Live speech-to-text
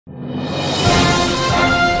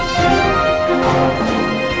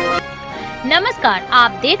नमस्कार,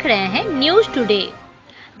 आप देख रहे हैं न्यूज टुडे।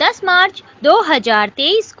 10 मार्च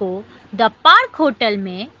 2023 को द पार्क होटल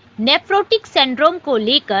में नेफ्रोटिक सिंड्रोम को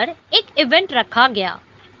लेकर एक इवेंट रखा गया।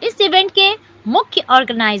 इस इवेंट के मुख्य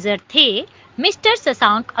ऑर्गेनाइजर थे मिस्टर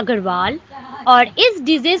शशांक अग्रवाल और इस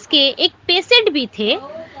डिजीज के एक पेशेंट भी थे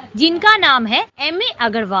जिनका नाम है एम.ए.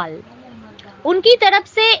 अग्रवाल। उनकी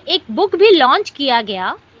तरफ से एक बुक भी लॉन्च किया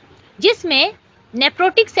गया जिसमें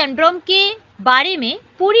नेफ्रोटिक सिंड्रोम के बारे में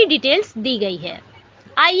पूरी डिटेल्स दी गई है।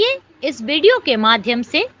 आइए इस वीडियो के माध्यम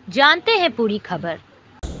से जानते हैं पूरी खबर।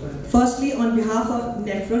 Firstly, on behalf of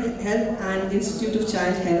Nephrohelp and Institute of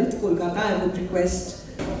Child Health, Kolkata, I would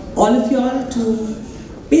request all of you all to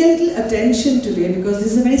pay a little attention today because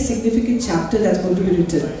this is a very significant chapter that's going to be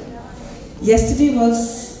written. Yesterday was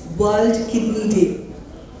World Kidney Day.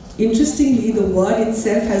 Interestingly, the word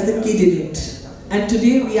itself has the kid in it. And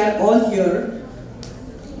today we are all here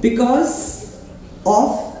because of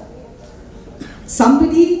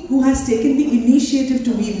somebody who has taken the initiative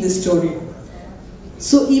to weave this story.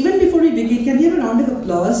 So even before we begin, can we have a round of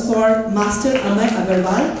applause for Master Amay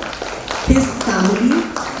Agarwal, his family,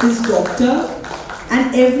 his doctor,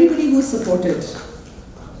 and everybody who supported.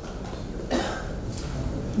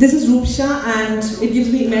 This is Roopsha, and it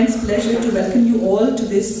gives me immense pleasure to welcome you all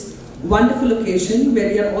to this wonderful occasion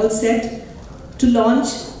where we are all set to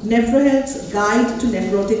launch Nephrohelp's Guide to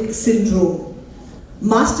Nephrotic Syndrome.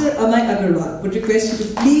 Master Amay Agarwal would request you to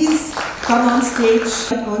please come on stage.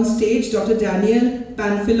 On stage, Dr. Daniel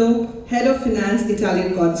Panfilo, Head of Finance,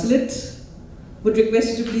 Italian Consulate, would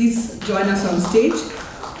request you to please join us on stage.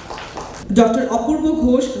 Dr. Apurva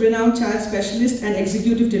Ghosh, renowned child specialist and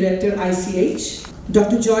Executive Director, ICH.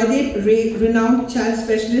 Dr. Joydev Ray, renowned child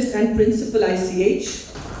specialist and Principal, ICH.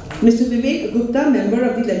 Mr. Vivek Gupta, member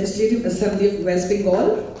of the Legislative Assembly of West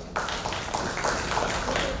Bengal.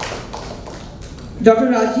 Dr.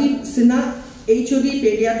 Rajiv Sinha, HOD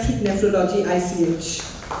Pediatric Nephrology, ICH.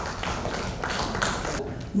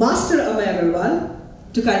 Master Amay Agarwal,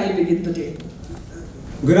 to kindly begin the day.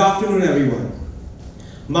 Good afternoon, everyone.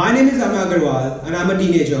 My name is Amay Agarwal, and I'm a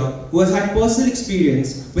teenager who has had personal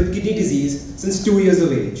experience with kidney disease since 2 years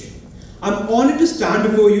of age. I'm honored to stand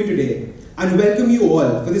before you today and welcome you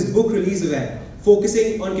all for this book release event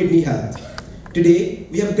focusing on kidney health. Today,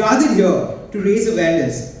 we have gathered here to raise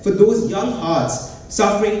awareness for those young hearts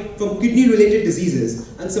suffering from kidney-related diseases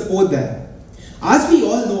and support them. As we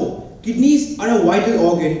all know, kidneys are a vital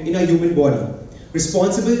organ in our human body,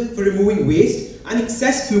 responsible for removing waste and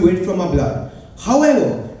excess fluid from our blood. However,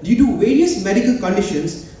 due to various medical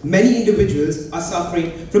conditions, many individuals are suffering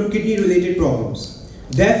from kidney-related problems.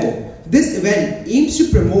 Therefore, this event aims to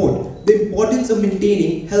promote the importance of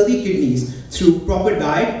maintaining healthy kidneys through proper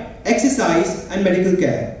diet, exercise, and medical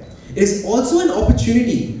care. It is also an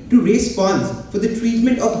opportunity to raise funds for the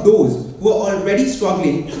treatment of those who are already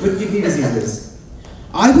struggling with kidney diseases.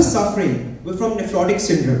 I was suffering from nephrotic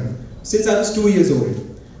syndrome since I was 2 years old.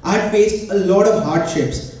 I had faced a lot of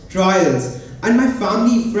hardships, trials, and my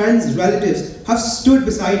family, friends, relatives have stood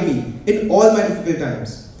beside me in all my difficult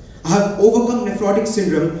times. I have overcome nephrotic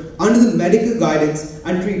syndrome under the medical guidance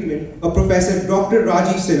and treatment of Professor Dr.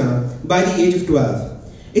 Rajiv Sinha by the age of 12.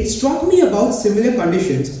 It struck me about similar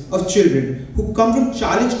conditions of children who come from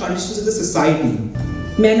challenged conditions of the society.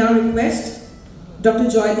 May I now request Dr.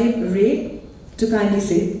 Joydev Ray to kindly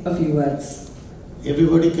say a few words.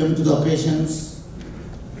 Everybody come to the occasions.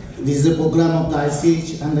 This is a program of the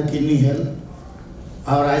ICH and the Kidney Health.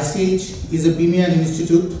 Our ICH is a premier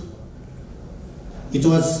institute. It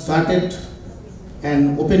was started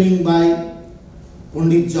and opening by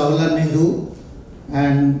Pandit Jawaharlal Nehru,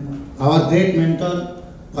 and our great mentor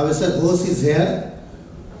Professor Ghosh is here,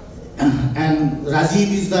 and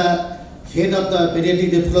Rajiv is the head of the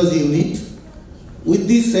pediatric nephrology unit. With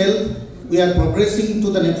this help, we are progressing to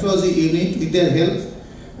the nephrology unit with their help,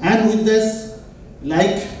 and with this,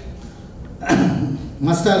 like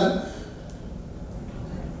Master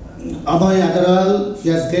Amay Agarwal, he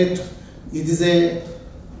has get, it is a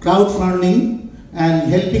crowdfunding and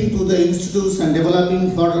helping to the institutes and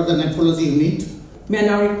developing further the nephrology unit. May I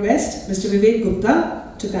now request Mr. Vivek Gupta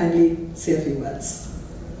to kindly say a few words.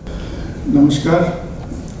 Namaskar.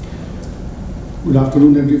 Good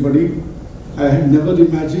afternoon, everybody. I had never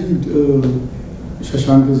imagined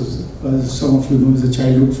Shashank, as some of you know, is a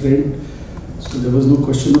childhood friend. So there was no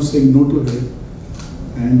question of saying no to him.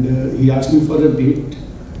 And he asked me for a date.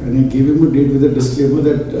 And I gave him a date with a disclaimer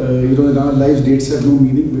that, in our lives, dates have no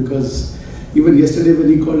meaning, because even yesterday when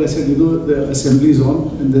he called, I said, the assembly is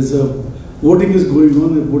on and there's a voting is going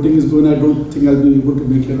on. If voting is going on, I don't think I'll be able to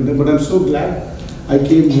make it on time. But I'm so glad I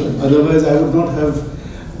came here. Otherwise, I would not have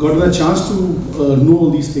gotten a chance to know all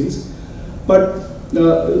these things. But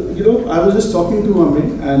I was just talking to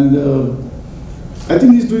Ame, and I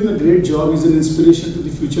think he's doing a great job. He's an inspiration to the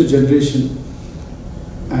future generation.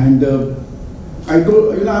 And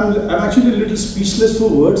I'm actually a little speechless for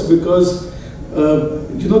words because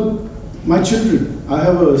my children. I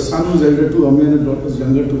have a son who's elder to Ame and a daughter who's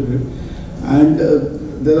younger to him, and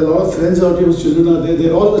there are a lot of friends out here whose children are there.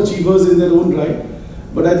 They're all achievers in their own right.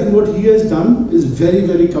 But I think what he has done is very,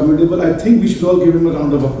 very commendable. I think we should all give him a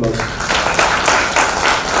round of applause.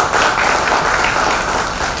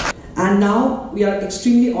 And now we are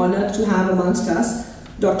extremely honored to have amongst us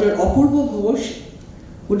Dr. Apurva Ghosh.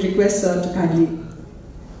 Would request sir to kindly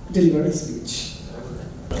deliver his speech.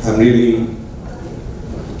 I'm really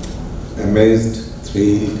amazed,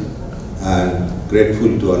 thrilled, and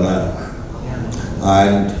grateful to Anand.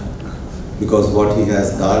 And because what he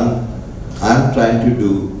has done, I'm trying to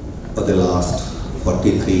do for the last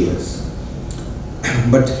 43 years.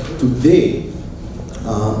 But today,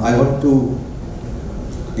 I want to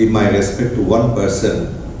give my respect to one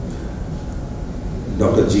person,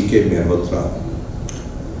 Dr. G.K. Mehrotra.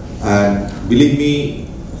 And believe me,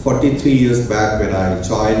 43 years back when I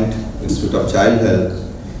joined Institute of Child Health,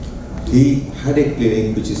 he had a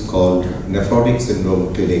clinic which is called Nephrotic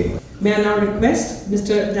Syndrome Clinic. May I now request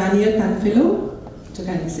Mr. Daniel Panfilo to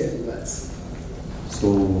kindly say a few words. So,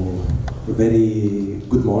 very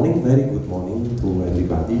good morning to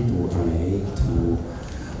everybody, to Ame, to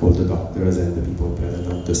all the doctors and the people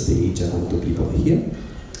present on the stage and all the people here.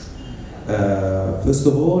 First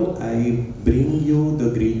of all, I bring you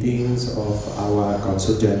the greetings of our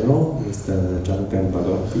Consul General, Mr. Giancarlo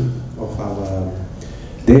Badotti, of our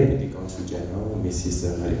Deputy Consul General,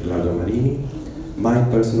 Mrs. Maria Marini, my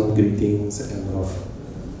personal greetings, and of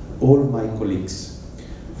all my colleagues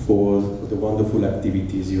for the wonderful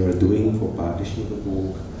activities you are doing, for publishing the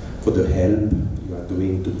book, for the help you are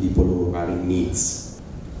doing to people who are in needs.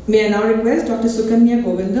 May I now request Dr. Sukanya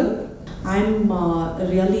Govindam. I'm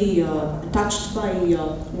really touched by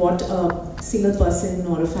what a single person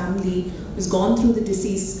or a family who's gone through the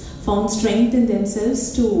disease found strength in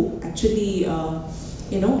themselves to actually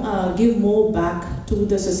give more back to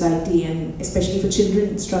the society, and especially for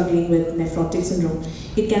children struggling with nephrotic syndrome.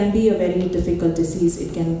 It can be a very difficult disease.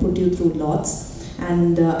 It can put you through lots.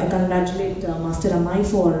 And I congratulate Master Amai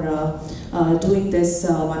for doing this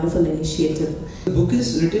wonderful initiative. The book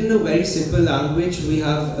is written in a very simple language. We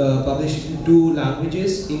have published it in 2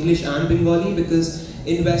 languages, English and Bengali, because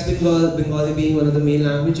in West Bengal, Bengali being one of the main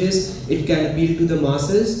languages, it can appeal to the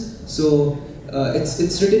masses. So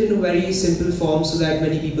it's written in a very simple form so that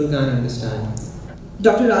many people can understand.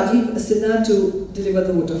 Dr. Rajiv Sinha to deliver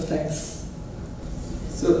the vote of thanks.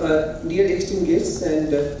 So, dear esteemed guests and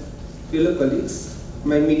fellow colleagues,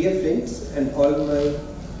 my media friends and all my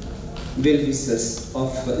well-wishers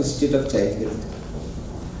of Institute of Child Health.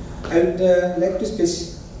 I would like to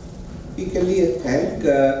specifically thank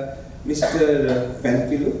Mr.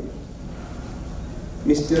 Panfilo,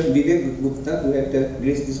 Mr. Vivek Gupta, who had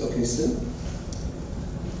graced this occasion,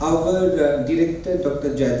 our director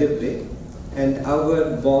Dr. Jaydev Ray, and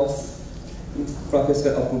our boss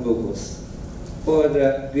Professor Apurva Ghosh for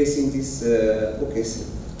gracing this occasion.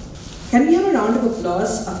 Can we have a round of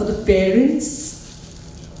applause for the parents,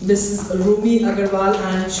 Mrs. Rumi Agarwal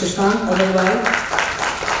and Shashank Agarwal,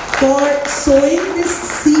 for sowing this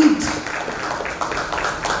seed?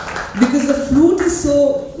 Because the fruit is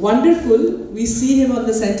so wonderful, we see him on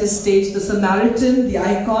the center stage, the Samaritan, the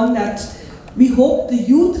icon that we hope the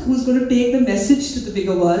youth who's going to take the message to the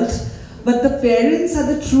bigger world. But the parents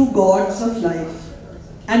are the true gods of life.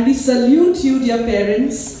 And we salute you, dear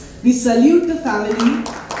parents. We salute the family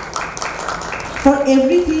for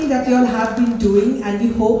everything that you all have been doing, and we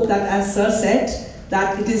hope that, as Sir said,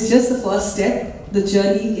 that it is just the first step. The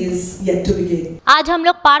journey is yet to begin. आज हम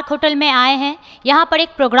लोग park hotel में आए हैं। यहाँ पर एक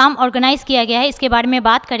programme organise किया गया है, इसके बारे में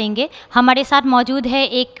बात करेंगे। हमारे साथ मौजूद है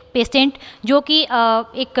एक पेशेंट जो कि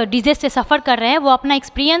एक डिजीज़ से सफ़र कर रहे हैं। वो अपना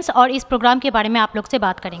एक्सपीरियंस और इस प्रोग्राम के बारे में आप लोग से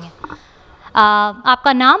बात करेंगे।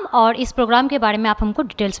 आपका नाम और इस प्रोग्राम के बारे में आप हमको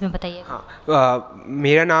डिटेल्स में बताइए।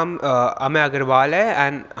 मेरा नाम अमय अग्रवाल है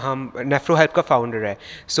एंड हम नेफ्रोहेल्प का फाउंडर है।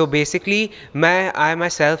 So basically I my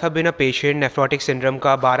self have been a patient nephrotic syndrome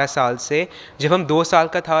का 12 साल से। जब हम 2 साल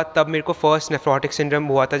का था तब मेरे को फर्स्ट नेफ्रोटिक सिंड्रोम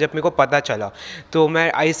हुआ था। जब मेरे को पता चला तो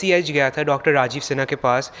मैं ICH गया था डॉक्टर राजीव सिन्हा के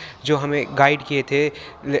पास, जो हमें गाइड किए थे,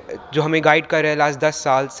 जो हमें गाइड कर रहे हैं लास्ट 10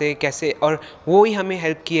 साल से कैसे, और वो ही हमें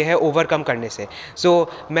हेल्प किए हैं ओवरकम करने से। सो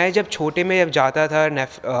मैं जब छोटे में जब जाता था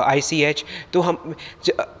ICH तो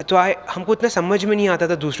हमको इतना समझ में नहीं आता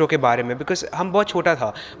था दूसरों के बारे में, बिकॉज हम बहुत छोटा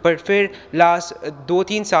था. पर फिर लास्ट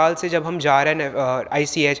 2-3 साल से जब हम जा रहे हैं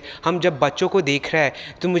ICH, हम जब बच्चों को देख रहे हैं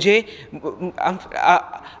तो मुझे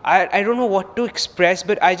I don't know what to express,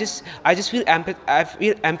 but I just feel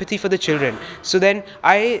empathy for the children. So then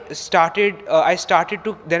I started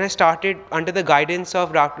under the guidance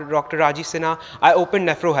of Dr. Raji Sinha, I opened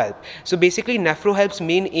Nephrohelp. So basically Nephrohelp's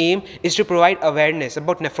main aim is to provide awareness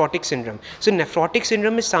about nephrotic syndrome. So nephrotic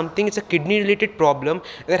syndrome is something, it's a kidney related problem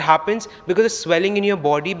that happens because of swelling in your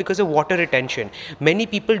body because of water retention. Many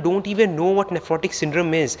people don't even know what nephrotic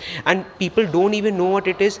syndrome is, and people don't even know what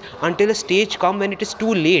it is until a stage comes when it is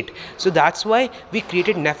too late. So that's why we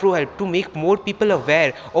created Nephrohelp, to make more people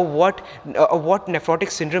aware of what nephrotic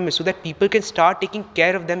syndrome is, so that people can start taking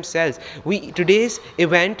care of themselves. Today's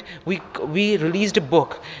event, we released a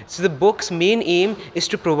book. So the book's main aim is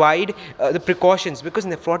to provide the precautions, because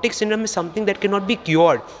nephrotic syndrome is something that cannot be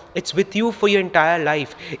cured. It's with you for your entire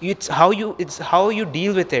life. It's how you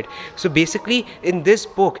deal with it. So basically in this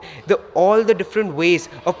book, all the different ways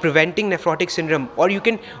of preventing nephrotic syndrome,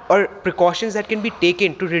 or precautions that can be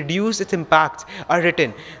taken to reduce its impacts, are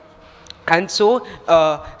written. And so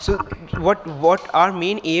what our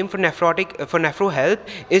main aim for Nephrohelp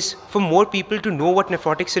is for more people to know what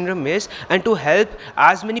nephrotic syndrome is, and to help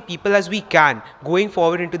as many people as we can going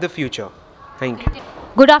forward into the future. Thank you.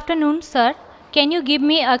 Good afternoon, sir. Can you give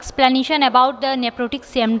me an explanation about the nephrotic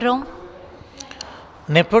syndrome?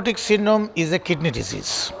 Nephrotic syndrome is a kidney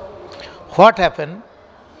disease. What happened?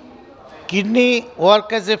 Kidney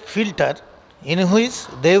work as a filter in which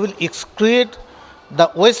they will excrete the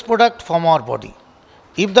waste product from our body.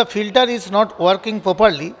 If the filter is not working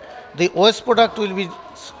properly, the waste product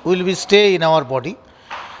will be stay in our body.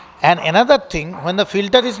 And another thing, when the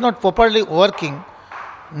filter is not properly working,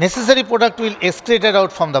 necessary product will excreted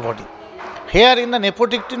out from the body. Here in the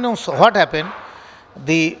nephrotic syndrome, what happened?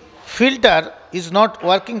 The filter is not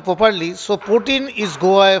working properly, so protein is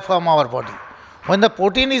go away from our body. When the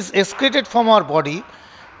protein is excreted from our body,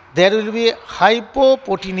 there will be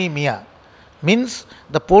hypoproteinemia. Means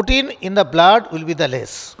the protein in the blood will be the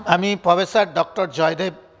less. I am Professor Dr.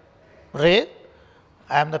 Joydev Ray.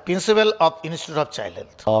 I am the principal of Institute of Child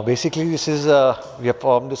Health. Basically, we have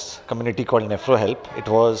formed this community called Nephrohelp. It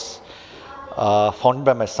was founded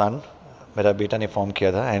by my son. मेरा बेटा ने form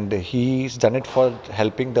किया था, and he's done it for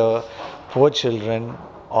helping the poor children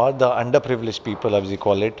or the underprivileged people, as we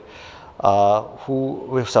call it, who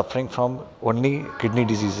were suffering from only kidney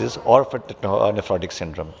diseases or for nephrotic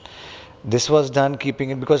syndrome. This was done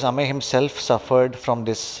keeping it because Ame himself suffered from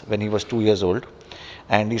this when he was 2 years old,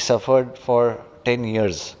 and he suffered for 10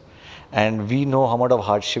 years, and we know how much of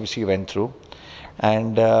hardships he went through.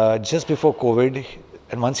 And just before COVID,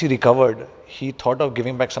 and once he recovered, he thought of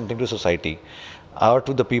giving back something to society or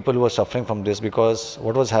to the people who were suffering from this, because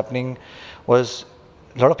what was happening was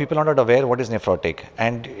a lot of people are not aware what is nephrotic,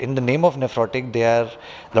 and in the name of nephrotic, a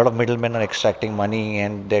lot of middlemen are extracting money,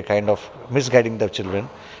 and they're kind of misguiding the children,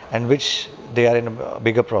 and which they are in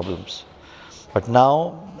bigger problems. But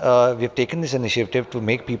now we have taken this initiative to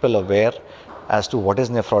make people aware as to what is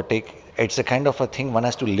nephrotic. It's a kind of a thing one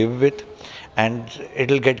has to live with, and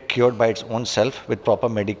it'll get cured by its own self with proper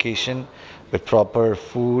medication, with proper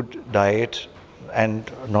food, diet,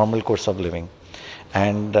 and normal course of living.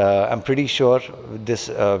 And I'm pretty sure this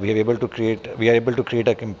we are able to create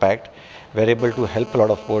an impact. We are able to help a lot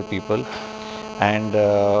of poor people, and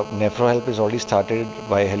Nephrohelp is already started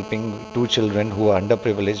by helping 2 children who are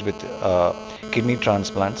underprivileged with kidney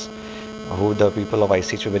transplants, who the people of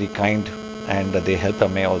ICH were very kind, and they helped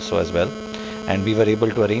Ame also as well, and we were able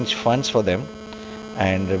to arrange funds for them,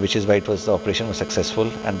 and which is why the operation was successful,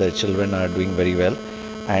 and the children are doing very well.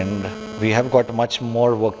 And we have got much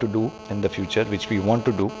more work to do in the future, which we want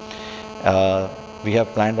to do. We have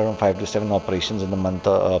planned around 5 to 7 operations in the month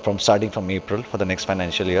starting from April for the next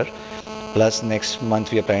financial year. Plus next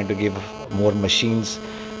month we are planning to give more machines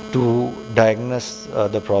to diagnose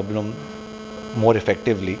the problem more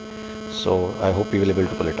effectively. So I hope we will be able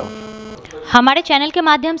to pull it off. हमारे channel के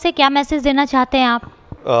माध्यम से क्या message देना चाहते हैं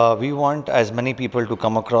आप? We want as many people to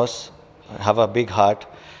come across, have a big heart,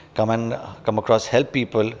 come across, help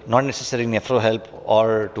people, not necessarily Nephrohelp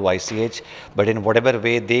or to ICH, but in whatever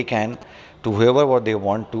way they can, to whoever what they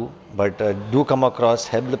want to, but do come across,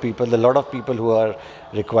 help the people. There are a lot of people who are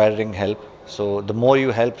requiring help, so the more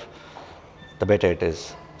you help, the better it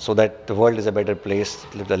is, so that the world is a better place,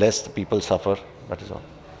 the less people suffer. That is all.